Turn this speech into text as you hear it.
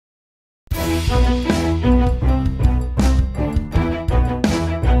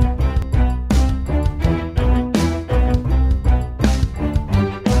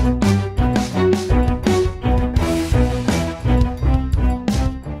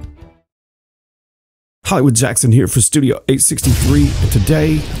Hollywood Jackson here for Studio 863, and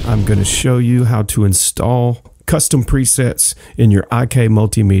today I'm going to show you how to install custom presets in your IK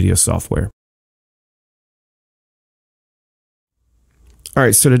Multimedia software.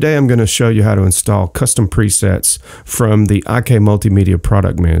 Alright, so today I'm going to show you how to install custom presets from the IK Multimedia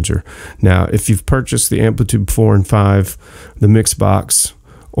Product Manager. Now, if you've purchased the AmpliTube 4 and 5, the MixBox,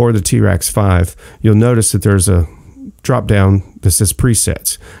 or the T-Rex 5, you'll notice that there's a drop down that says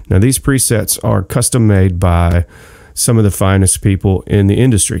presets. Now these presets are custom made by some of the finest people in the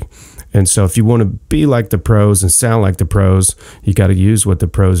industry, and so if you want to be like the pros and sound like the pros, you got to use what the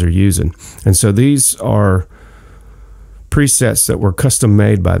pros are using. And so these are presets that were custom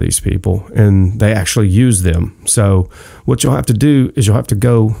made by these people, and they actually use them. So what you'll have to do is you'll have to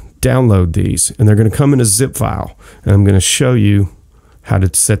go download these, and they're going to come in a zip file, and I'm going to show you how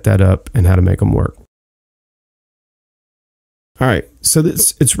to set that up and how to make them work. All right, so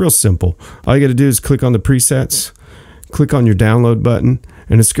it's real simple. All you got to do is click on the presets, click on your download button,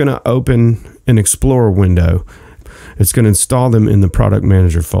 and it's going to open an Explorer window. It's going to install them in the Product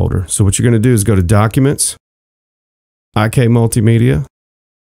Manager folder. So what you're going to do is go to Documents, IK Multimedia.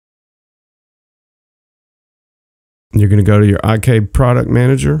 You're going to go to your IK Product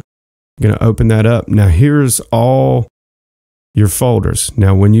Manager. You're going to open that up. Now here's all your folders.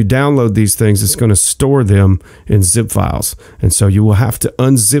 Now when you download these things, it's going to store them in zip files, and so you will have to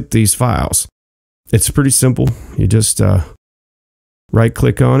unzip these files. It's pretty simple. You just right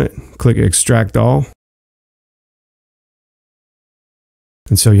click on it, click Extract All,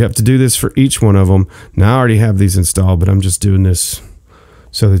 and so you have to do this for each one of them. Now I already have these installed, but I'm just doing this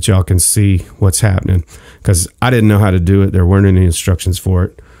so that y'all can see what's happening, because I didn't know how to do it. There weren't any instructions for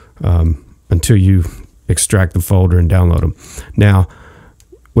it until you extract the folder and download them. Now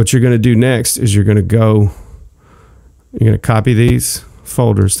what you're going to do next is you're going to copy these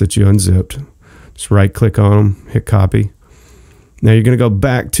folders that you unzipped. Just right click on them, hit copy. Now you're going to go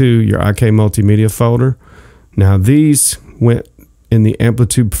back to your IK Multimedia folder. Now these went in the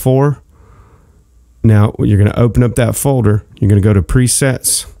AmpliTube 4. Now you're going to open up that folder, you're going to go to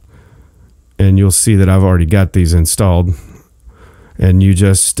presets, and you'll see that I've already got these installed, and you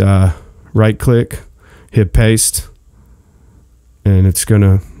just right click, hit paste, and it's going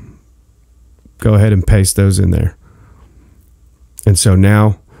to go ahead and paste those in there. And so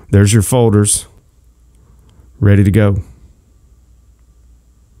now there's your folders ready to go.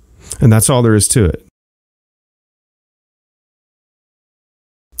 And that's all there is to it.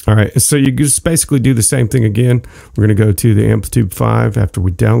 All right, so you just basically do the same thing again. We're going to go to the AmpliTube 5. After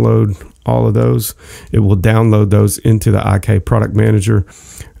we download all of those, it will download those into the IK Product Manager,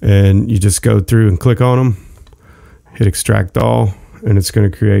 and you just go through and click on them, hit Extract All, and it's going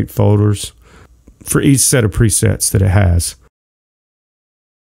to create folders for each set of presets that it has.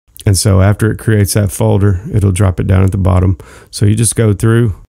 And so after it creates that folder, it'll drop it down at the bottom. So you just go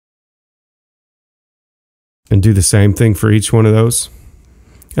through and do the same thing for each one of those.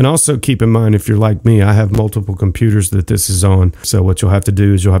 And also keep in mind, if you're like me, I have multiple computers that this is on. So what you'll have to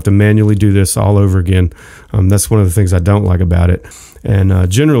do is you'll have to manually do this all over again. That's one of the things I don't like about it. And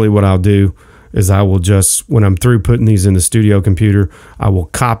generally what I'll do is I will just, when I'm through putting these in the studio computer, I will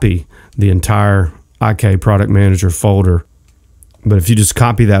copy the entire IK Product Manager folder. But if you just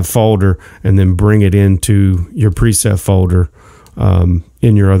copy that folder and then bring it into your preset folder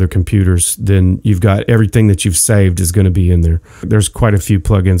in your other computers, then you've got everything that you've saved is going to be in there. There's quite a few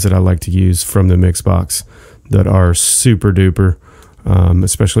plugins that I like to use from the MixBox that are super duper,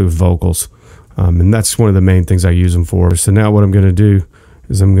 especially with vocals. And that's one of the main things I use them for. So now what I'm going to do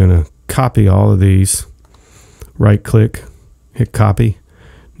is I'm going to copy all of these, right click, hit copy.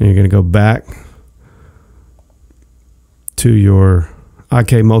 Now you're going to go back to your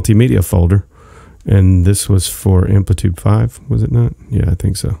IK Multimedia folder. And this was for AmpliTube 5, was it not? Yeah, I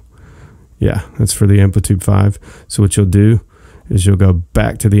think so. Yeah, that's for the AmpliTube 5. So what you'll do is you'll go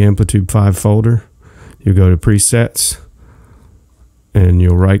back to the AmpliTube 5 folder. You'll go to Presets, and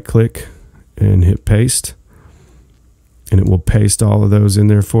you'll right click and hit Paste. And it will paste all of those in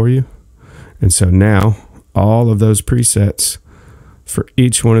there for you. And so now all of those presets for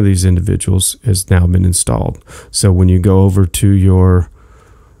each one of these individuals has now been installed. So when you go over to your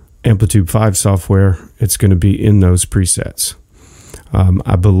AmpliTube 5 software, it's going to be in those presets.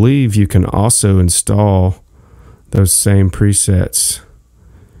 I believe you can also install those same presets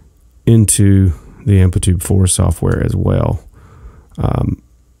into the AmpliTube 4 software as well. I'm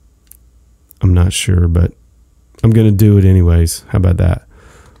not sure, but I'm going to do it anyways. How about that?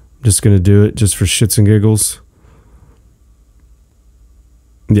 I'm just going to do it just for shits and giggles.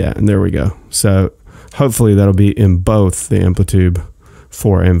 Yeah, and there we go. So hopefully that'll be in both the AmpliTube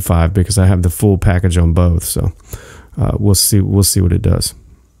 4 and 5 because I have the full package on both. So we'll see what it does.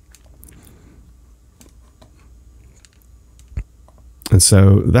 And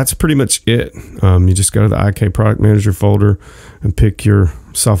so that's pretty much it. You just go to the IK Product Manager folder and pick your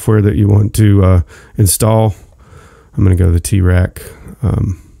software that you want to install. I'm going to go to the T-Rack.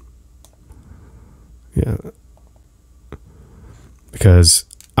 Yeah, because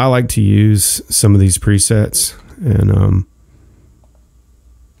I like to use some of these presets, and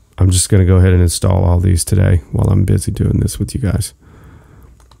I'm just going to go ahead and install all these today while I'm busy doing this with you guys.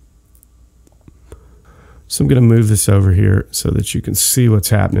 So I'm going to move this over here so that you can see what's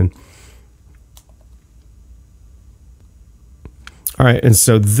happening. All right, and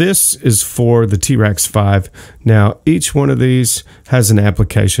so this is for the T-Rax 5. Now, each one of these has an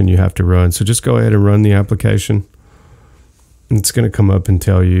application you have to run. So just go ahead and run the application. And it's going to come up and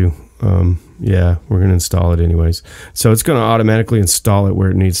tell you, yeah, we're going to install it anyways. So it's going to automatically install it where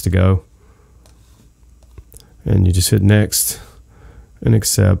it needs to go. And you just hit next and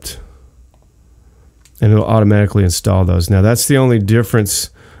accept. And it'll automatically install those. Now, that's the only difference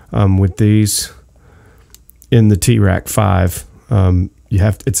with these in the T-Rack 5.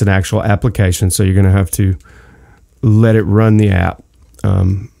 It's an actual application, so you're going to have to let it run the app,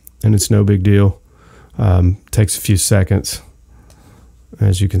 and it's no big deal. Takes a few seconds,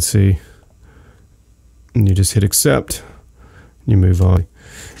 as you can see, and you just hit accept. You move on.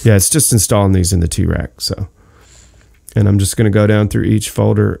 Yeah, it's just installing these in the T-Rack. So, and I'm just going to go down through each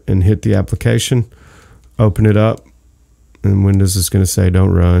folder and hit the application. Open it up, and Windows is going to say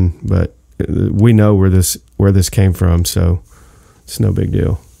don't run, but we know where this came from, so it's no big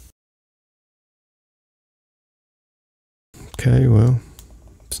deal. Okay, well,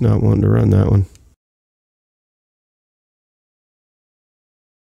 it's not wanting to run that one.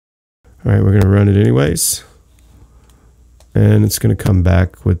 All right, we're going to run it anyways, and it's going to come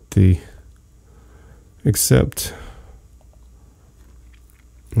back with the accept.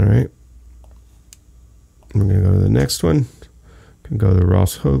 All right. We're going to go to the next one. Can go to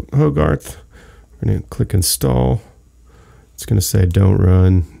Ross Hogarth. We're going to click install. It's going to say don't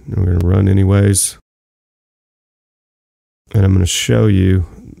run. And we're going to run anyways. And I'm going to show you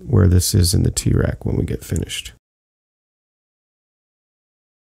where this is in the T-Rack when we get finished.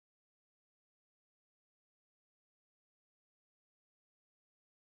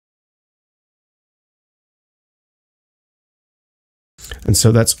 And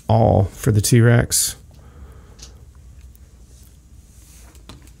so that's all for the T-Racks.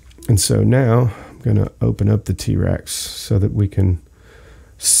 And so now I'm going to open up the T-Racks so that we can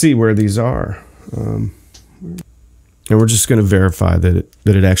see where these are. And we're just going to verify that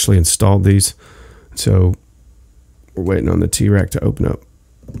it actually installed these. So we're waiting on the T-Rack to open up.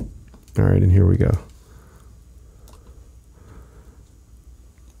 All right, and here we go.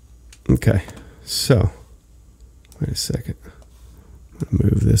 Okay, so wait a second. I'm going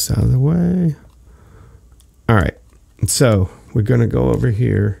to move this out of the way. All right, so we're going to go over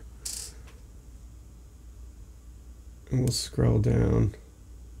here. And we'll scroll down.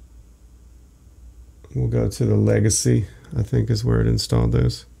 We'll go to the legacy, I think is where it installed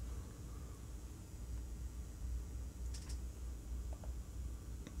those.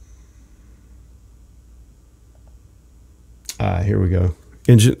 Here we go.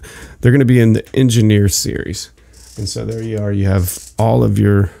 They're going to be in the engineer series. And so there you are. You have all of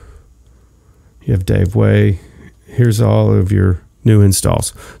you have Dave Way. Here's all of your new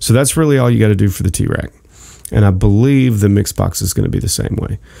installs. So that's really all you got to do for the T-Rack. And I believe the MixBox is going to be the same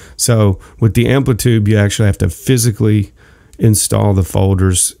way. So with the AmpliTube, you actually have to physically install the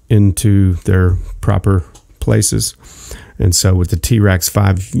folders into their proper places. And so with the T-Rax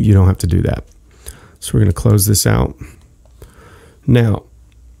 5, you don't have to do that. So we're going to close this out. Now,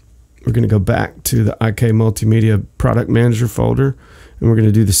 we're going to go back to the IK Multimedia Product Manager folder, and we're going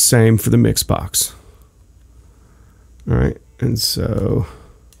to do the same for the MixBox. All right, and so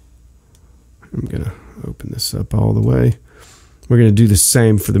I'm going to open this up all the way. We're going to do the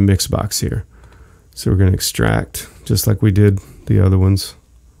same for the MixBox here. So we're going to extract just like we did the other ones.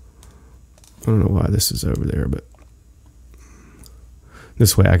 I don't know why this is over there, but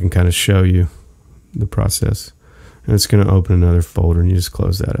this way I can kind of show you the process. And it's going to open another folder, and you just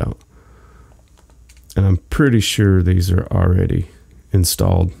close that out. And I'm pretty sure these are already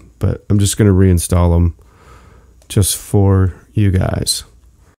installed, but I'm just going to reinstall them just for you guys.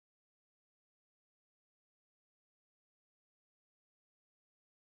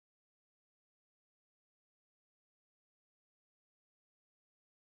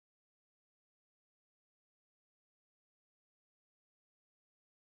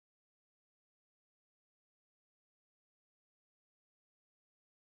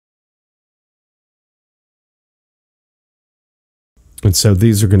 And so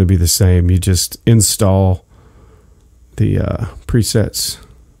these are going to be the same. You just install the presets.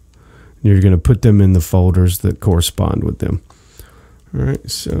 You're going to put them in the folders that correspond with them. All right,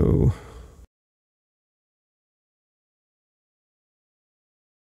 so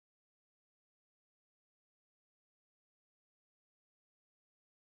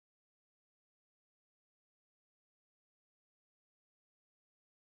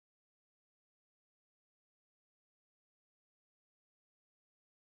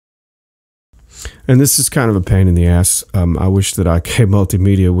and this is kind of a pain in the ass. I wish that IK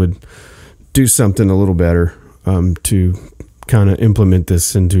Multimedia would do something a little better to kind of implement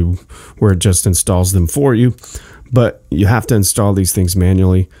this into where it just installs them for you. But you have to install these things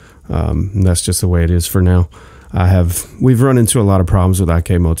manually. And that's just the way it is for now. We've run into a lot of problems with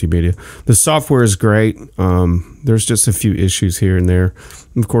IK Multimedia. The software is great. There's just a few issues here and there.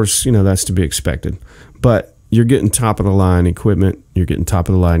 Of course, you know, that's to be expected. But you're getting top of the line equipment. You're getting top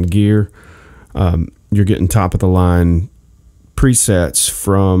of the line gear. You're getting top of the line presets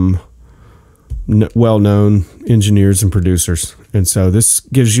from well-known engineers and producers. And so this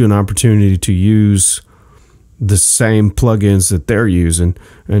gives you an opportunity to use the same plugins that they're using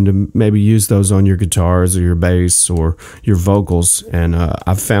and to maybe use those on your guitars or your bass or your vocals. And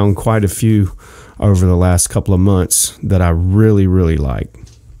I've found quite a few over the last couple of months that I really, really like.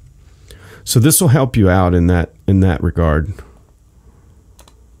 So this will help you out in that regard.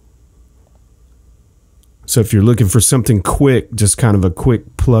 So if you're looking for something quick, just kind of a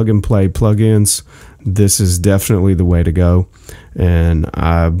quick plug and play plugins, this is definitely the way to go. And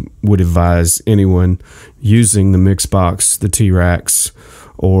I would advise anyone using the MixBox, the T-Rax,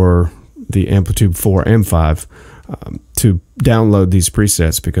 or the AmpliTube 4 and 5 to download these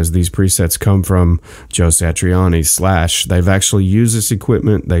presets, because these presets come from Joe Satriani / they've actually used this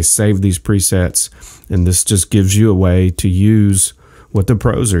equipment, they save these presets, and this just gives you a way to use what the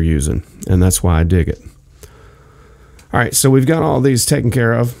pros are using, and that's why I dig it. All right, so we've got all these taken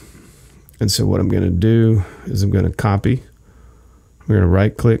care of. And so what I'm going to do is I'm going to copy. We're going to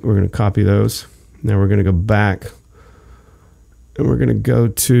right click. We're going to copy those. Now we're going to go back and we're going to go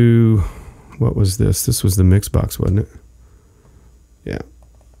to, what was this? This was the MixBox, wasn't it? Yeah.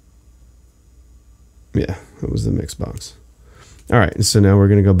 Yeah, that was the MixBox. All right, and so now we're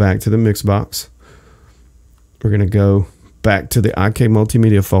going to go back to the MixBox. We're going to go back to the IK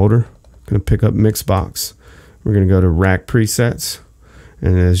Multimedia folder. Going to pick up MixBox. We're going to go to Rack Presets,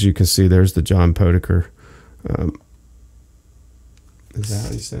 and as you can see, there's the John Podaker. Is that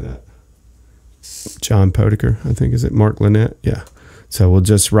how you say that? John Podaker, I think. Is it Mark Lynette? Yeah. So we'll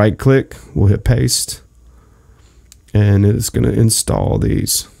just right click, we'll hit paste, and it's going to install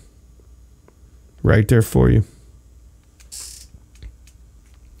these right there for you.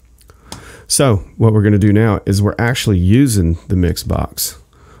 So what we're going to do now is we're actually using the MixBox.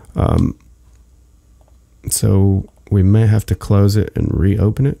 So we may have to close it and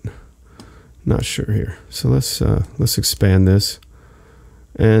reopen it. Not sure here. So let's expand this.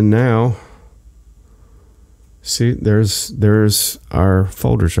 And now, see, there's our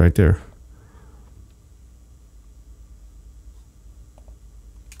folders right there.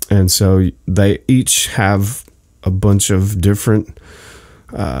 And so they each have a bunch of different,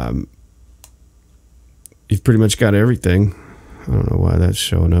 you've pretty much got everything. I don't know why that's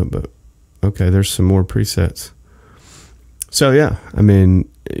showing up, but okay, there's some more presets. So yeah, I mean,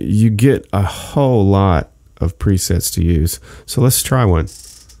 you get a whole lot of presets to use. So let's try one.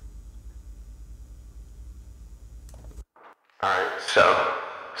 All right, so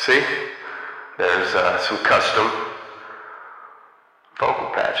see, there's some custom vocal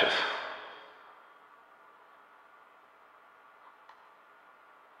patches.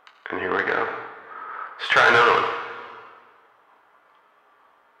 And here we go. Let's try another one.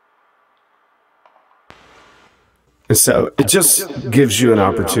 And so it just gives you an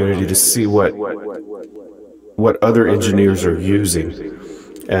opportunity to see what other engineers are using.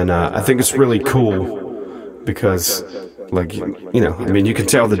 And I think it's really cool because, like, you know, I mean, you can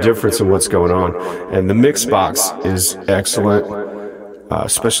tell the difference in what's going on. And the MixBox is excellent,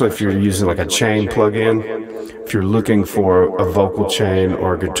 especially if you're using like a chain plugin. If you're looking for a vocal chain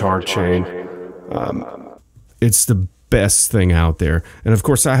or a guitar chain, it's the best thing out there. And of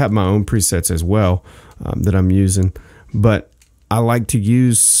course, I have my own presets as well that I'm using, but I like to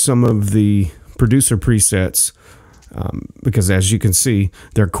use some of the producer presets because, as you can see,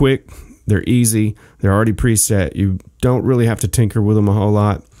 they're quick, they're easy, they're already preset. You don't really have to tinker with them a whole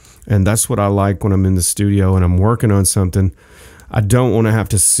lot, and that's what I like when I'm in the studio and I'm working on something. I don't want to have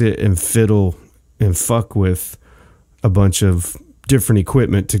to sit and fiddle and fuck with a bunch of different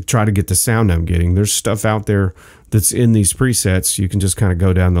equipment to try to get the sound I'm getting. There's stuff out there that's in these presets. You can just kind of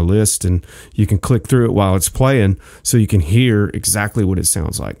go down the list and you can click through it while it's playing so you can hear exactly what it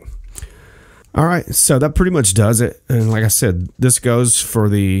sounds like. All right, so that pretty much does it. And like I said, this goes for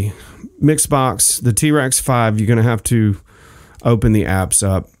the MixBox. The T-Rex 5, you're going to have to open the apps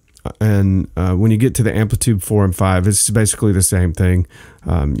up. And when you get to the AmpliTube 4 and 5, it's basically the same thing.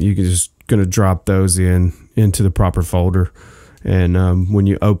 You're just going to drop those into the proper folder. And when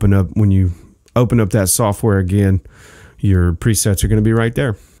you open up that software again, your presets are going to be right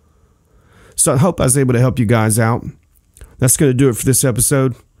there. So I hope I was able to help you guys out. That's going to do it for this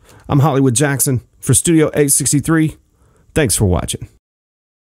episode. I'm Hollywood Jackson for Studio 863. Thanks for watching.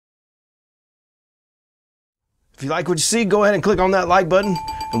 If you like what you see, go ahead and click on that like button.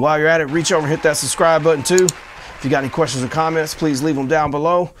 And while you're at it, reach over and hit that subscribe button too. If you got any questions or comments, please leave them down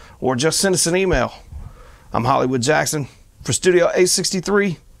below or just send us an email. I'm Hollywood Jackson for Studio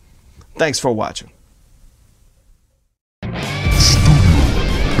 863. Thanks for watching. Studio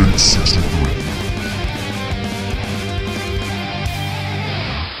 863.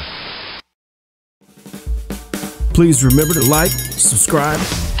 Please remember to like, subscribe,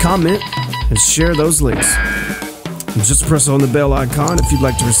 comment, and share those links. And just press on the bell icon if you'd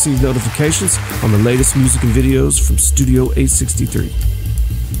like to receive notifications on the latest music and videos from Studio 863.